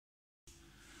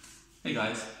Hey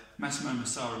guys, Massimo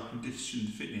Massaro,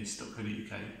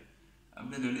 conditionedfitness.co.uk.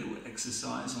 I'm going to do a little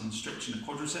exercise on stretching the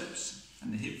quadriceps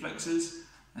and the hip flexors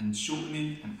and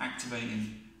shortening and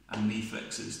activating our knee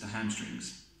flexors, the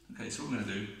hamstrings. Okay, so what we're going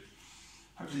to do,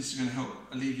 hopefully this is going to help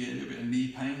alleviate a little bit of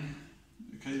knee pain,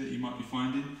 okay, that you might be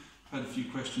finding. I've had a few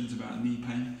questions about knee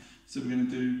pain, so we're going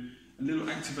to do a little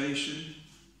activation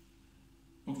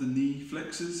of the knee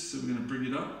flexors. So we're going to bring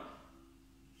it up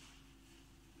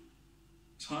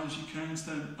as high as you can,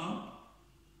 stand up,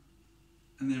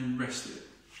 and then rest it.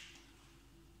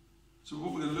 So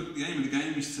what we're going to look, the aim of the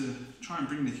game is to try and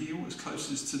bring the heel as close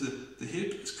as to the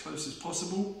hip, as close as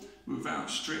possible, without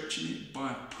stretching it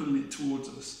by pulling it towards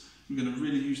us. We're going to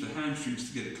really use the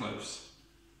hamstrings to get it close.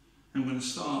 And we're going to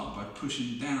start by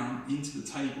pushing down into the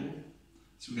table.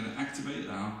 So we're going to activate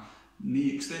our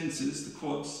knee extensors, the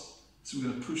quads. So we're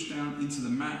going to push down into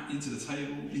the mat, into the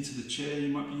table, into the chair you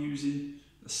might be using.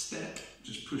 A step,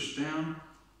 just push down,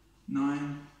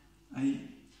 9, 8,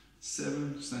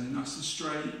 7, standing nice and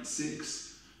straight,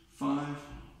 6, 5,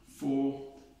 4,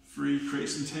 3, create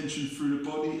some tension through the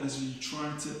body as you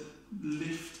try to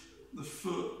lift the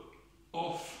foot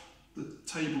off the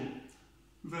table.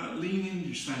 Without leaning,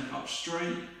 you stand up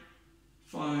straight,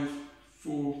 5,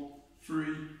 4,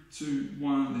 3, 2,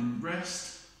 1, then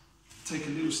rest, take a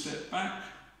little step back,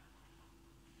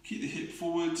 keep the hip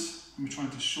forwards, and we're trying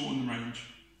to shorten the range.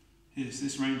 Here, so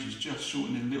this range is just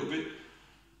shortening a little bit.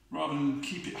 Rather than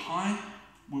keep it high,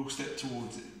 we'll step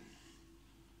towards it.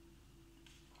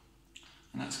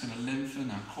 And that's going to lengthen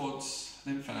our quads,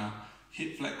 lengthen our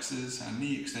hip flexors, our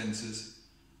knee extensors,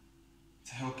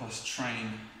 to help us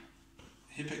train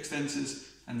hip extensors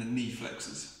and the knee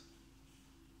flexors.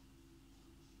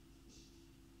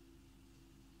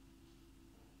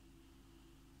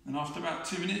 And after about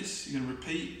 2 minutes, you're going to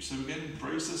repeat. So again,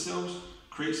 brace ourselves,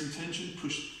 create some tension,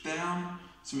 push down.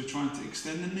 So we're trying to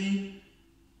extend the knee.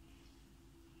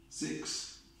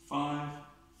 6, 5,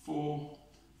 4,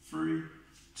 3,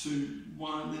 2,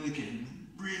 1. Then again,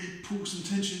 really pull some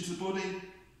tension into the body.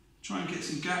 Try and get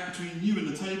some gap between you and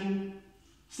the table.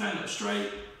 Stand up straight.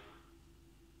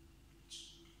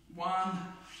 1.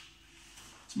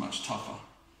 It's much tougher.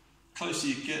 The closer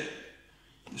you get,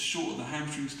 the shorter the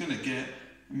hamstring's going to get.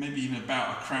 And maybe even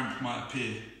about a cramp might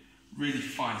appear. Really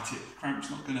fight it. Cramp's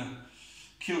not going to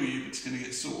kill you, but it's going to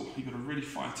get sore. You've got to really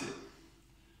fight it.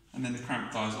 And then the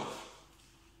cramp dies off.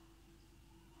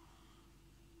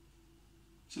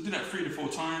 So do that 3 to 4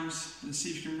 times and see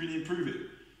if you can really improve it.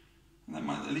 And that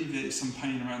might alleviate some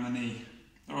pain around the knee.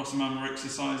 There are some other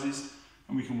exercises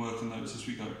and we can work on those as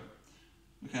we go.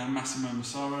 Okay, I'm Massimo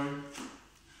Massaro,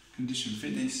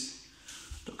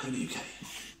 conditionedfitness.co.uk.